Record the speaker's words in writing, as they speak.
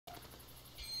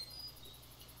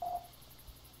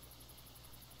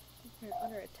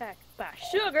attacked by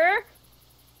sugar.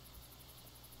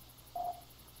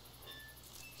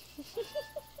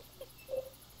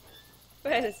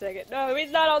 Wait a second. No,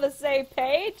 he's not on the same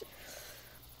page.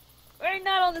 We're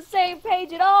not on the same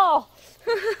page at all.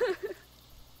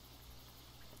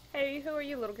 Hey, who are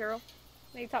you, little girl?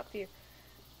 I need to talk to you.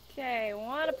 Okay,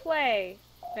 wanna play?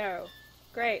 No.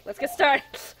 Great, let's get started.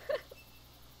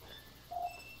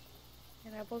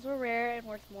 And apples are rare and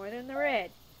worth more than the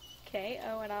red. Okay,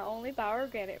 oh, and I only buy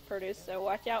organic produce, so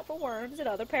watch out for worms and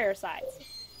other parasites.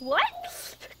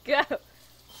 What? Go.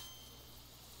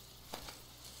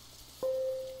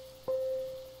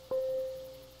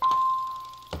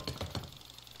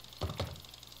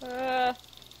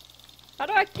 How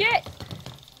do I get?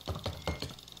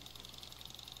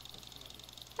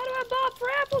 How do I bob for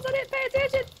apples? I didn't pay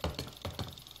attention.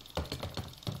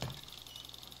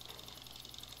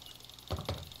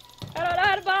 I don't know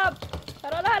how to bob. I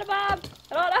don't know how to bob.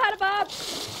 I don't know how to bob.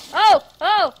 Oh,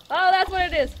 that's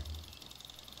what it is.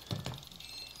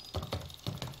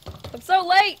 I'm so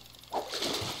late.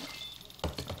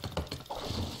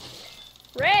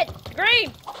 Red,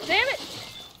 green, damn it.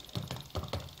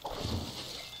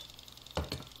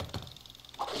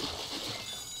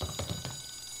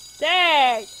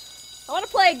 Dang! I want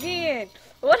to play again!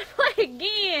 I want to play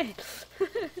again!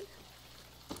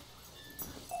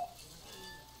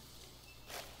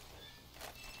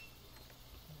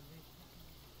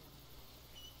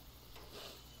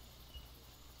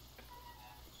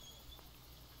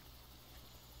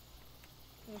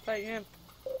 I'm gonna play again.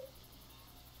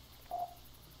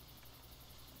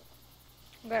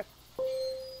 Okay.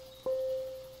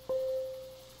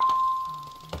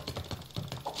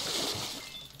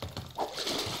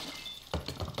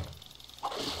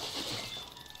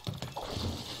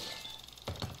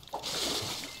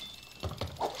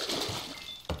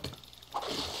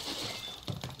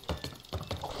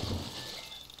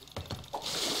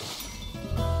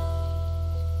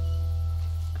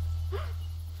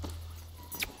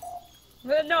 I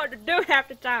don't know what to do half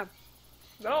the time.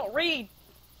 I don't read.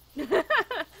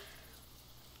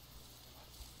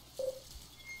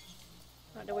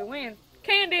 How do we win?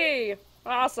 Candy!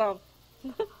 Awesome.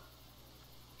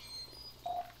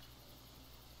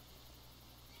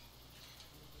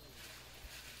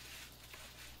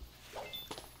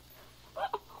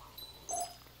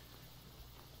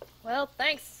 Well,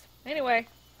 thanks. Anyway.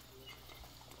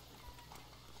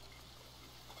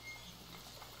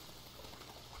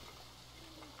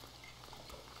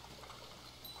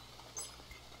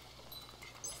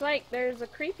 It's like there's a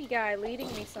creepy guy leading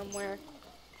me somewhere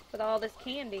with all this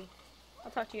candy.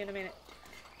 I'll talk to you in a minute.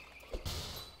 There's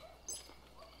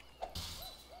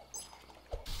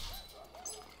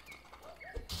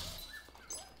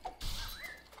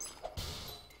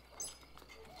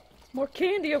more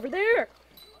candy over there!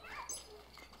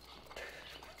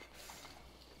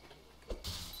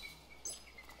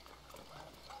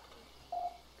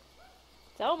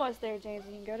 It's almost there, James.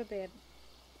 You can go to bed.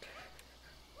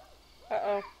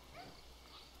 Uh-oh.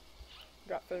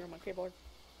 Drop food on my keyboard.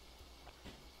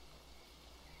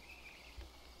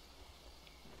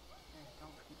 Hey,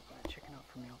 don't forget that chicken up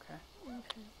for me, okay?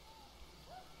 Okay.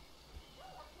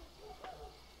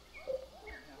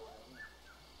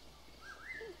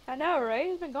 I know, right?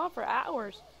 He's been gone for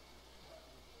hours.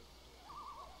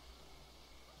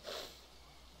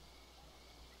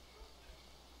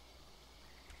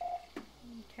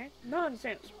 Okay.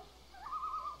 Nonsense.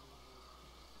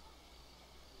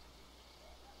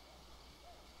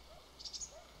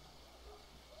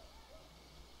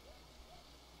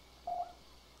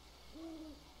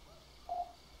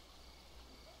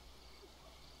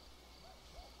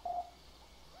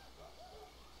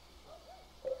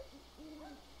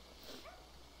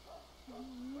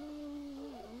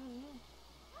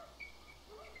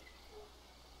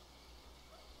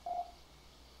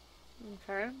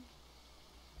 Okay.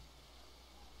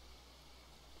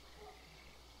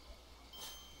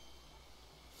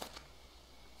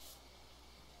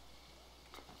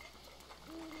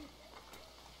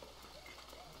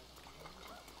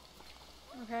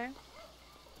 Okay.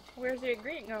 Where's the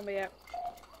ingredient gonna be at?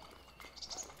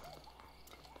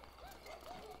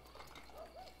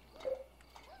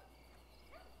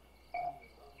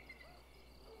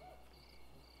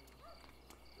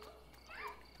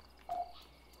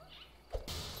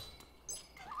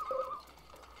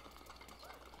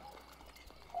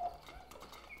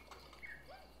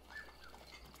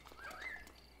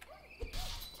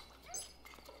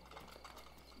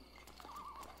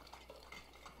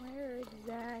 Where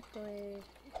exactly?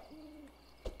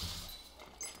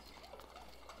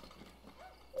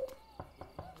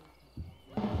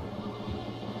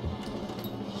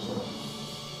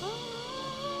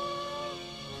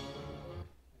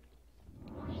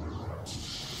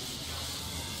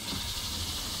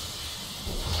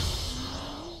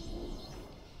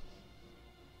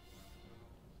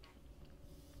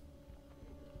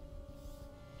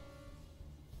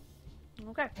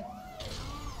 Okay.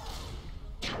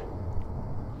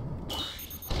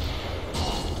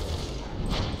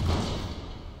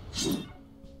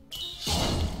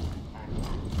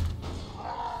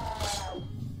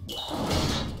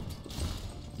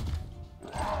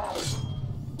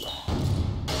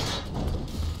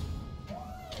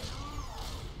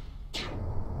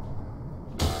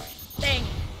 Dang.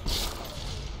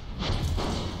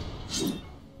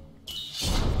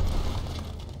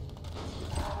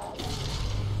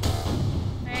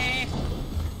 Eh.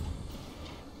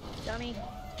 Dummy.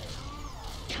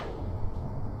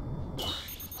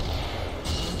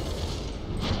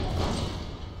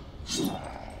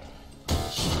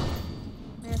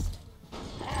 Missed.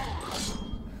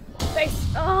 Face.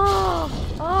 Oh!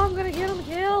 Oh, I'm gonna get him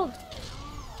killed.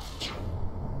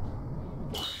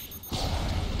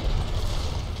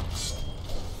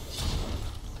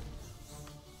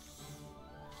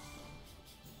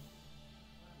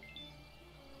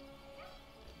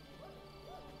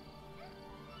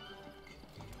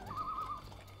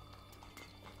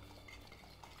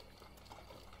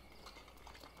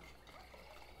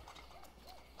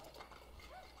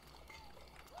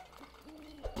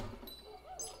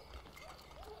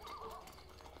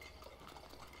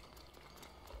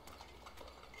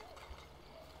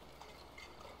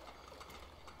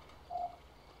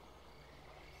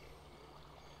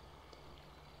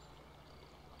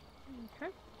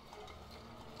 Okay.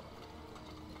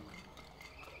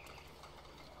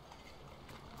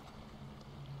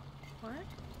 What?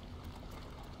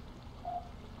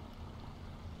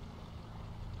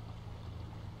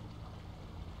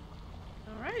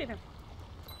 Alrighty then.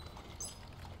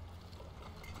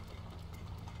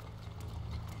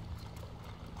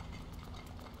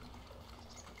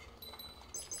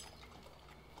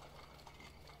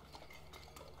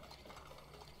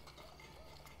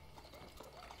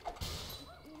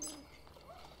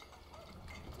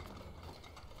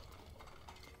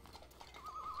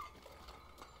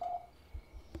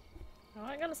 I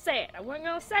wasn't gonna say it. I wasn't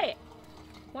gonna say it.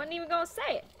 Wasn't even gonna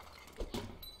say it.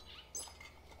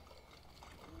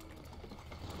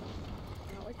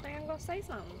 I always think I'm gonna say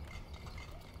something.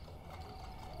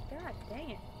 God dang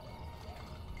it.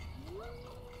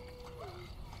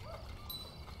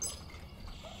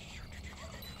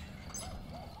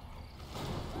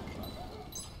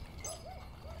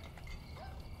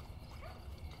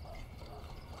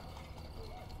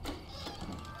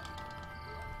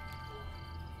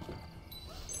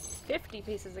 $50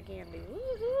 pieces of candy.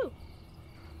 Woohoo!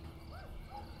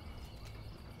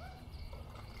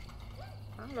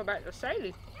 I'll go back to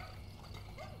Sadie.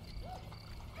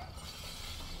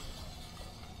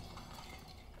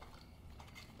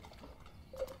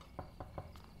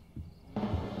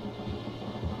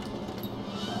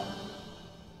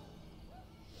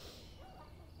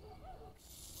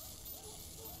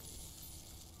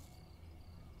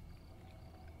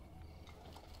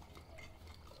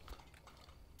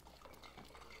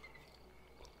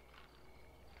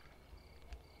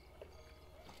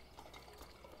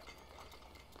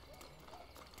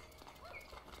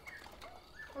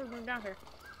 What's going down here?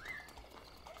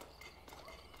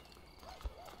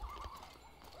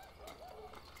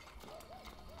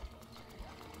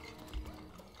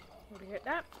 Did we hit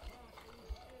that?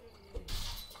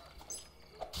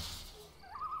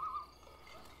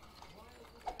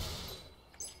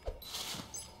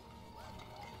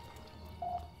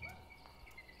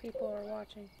 People are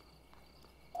watching.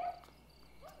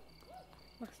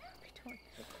 Must not be doing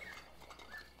it.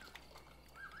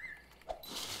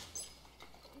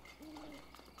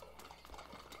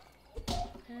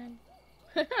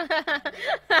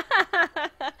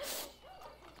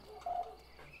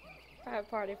 Private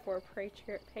party for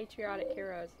patriotic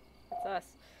heroes. It's us.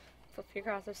 So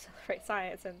because of celebrate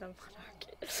science and the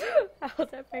monarchy. How is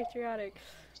that patriotic?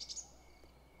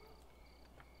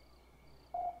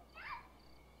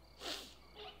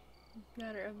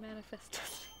 Matter of manifest.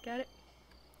 Got it?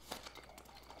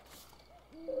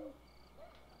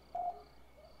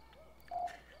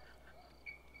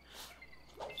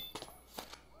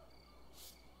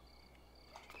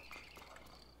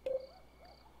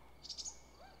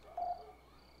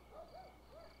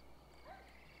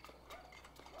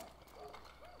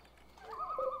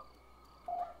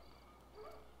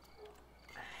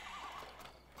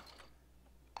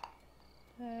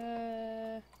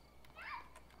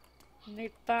 Need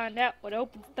to find out what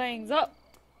opens things up.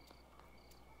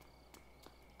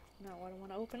 Not what I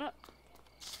want to open up.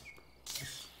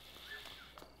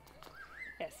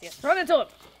 Yes, yes. Run into him!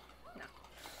 No.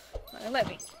 Not gonna let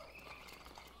me.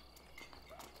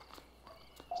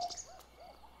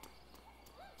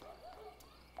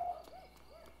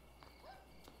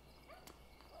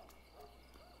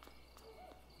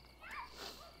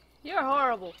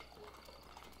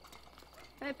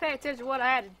 Let me pay attention to what I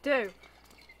had to do.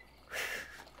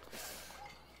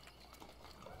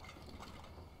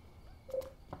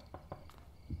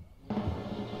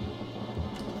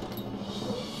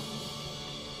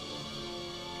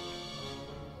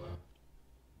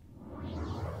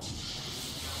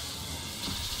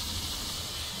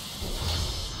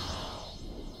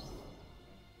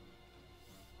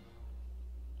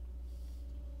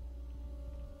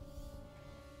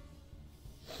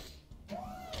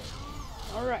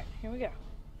 Alright, here we go.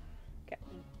 Got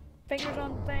fingers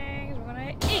on things. We're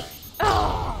gonna eat.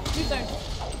 Oh, too soon.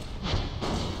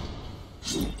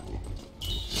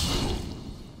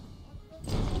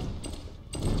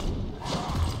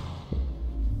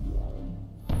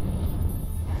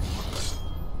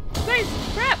 Please,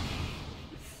 crap!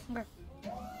 Okay.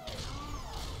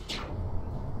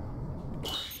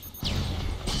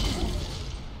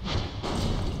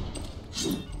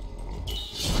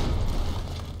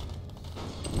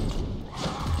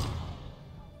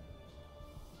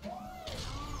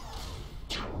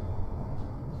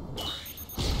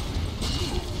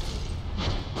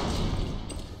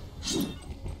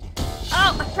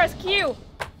 Oh, I pressed Q.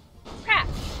 Crap.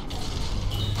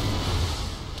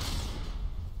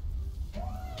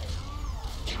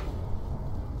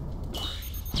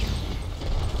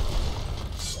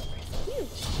 Q.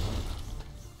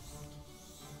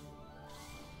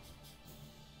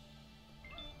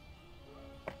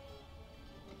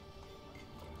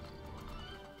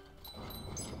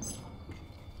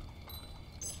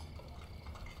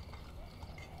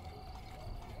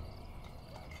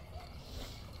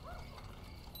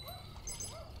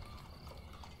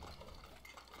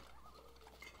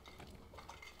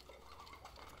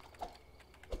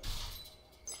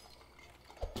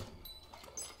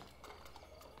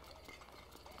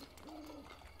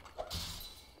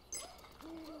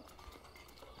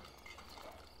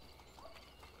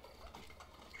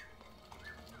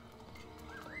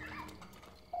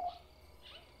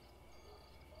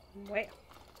 Well.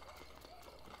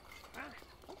 Ah,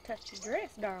 don't touch your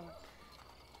dress, darling.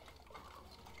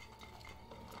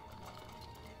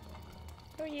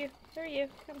 Who are you? Who are you?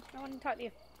 Come, I want to talk to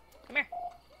you. Come here.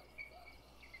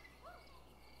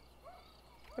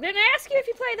 I didn't ask you if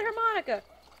you played the harmonica.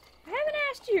 I haven't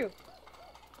asked you.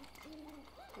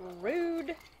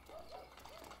 Rude.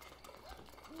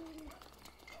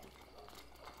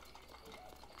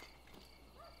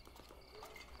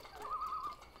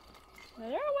 Is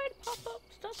there a way to pop up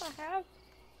stuff I have?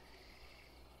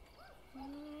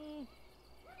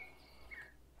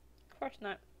 Of course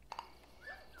not.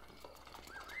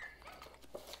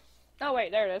 Oh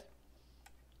wait, there it is.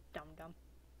 Dumb.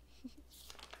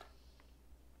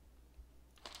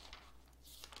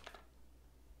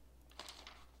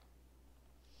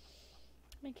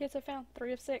 How many kids I found?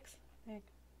 3 of 6. I think.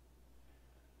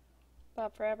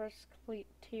 Bob Forever's complete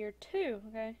tier 2,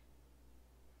 okay.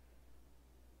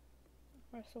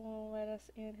 Russell won't let us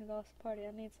in. He lost the party.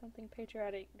 I need something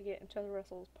patriotic to get into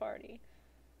Russell's party.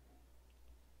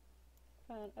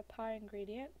 Find a pie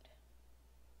ingredient.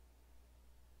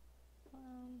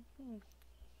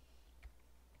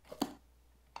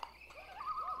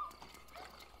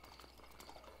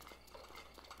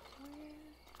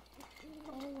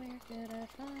 Where could I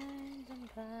find some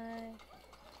pie?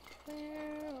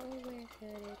 Where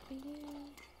could it be?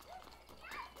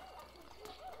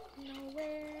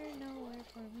 Nowhere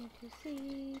for me to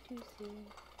see.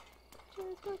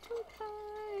 Just go to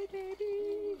pie,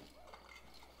 baby.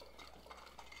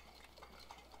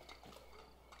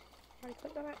 Already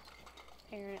clicked on it?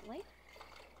 Apparently.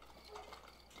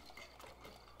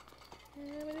 I'm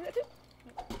gonna do that too.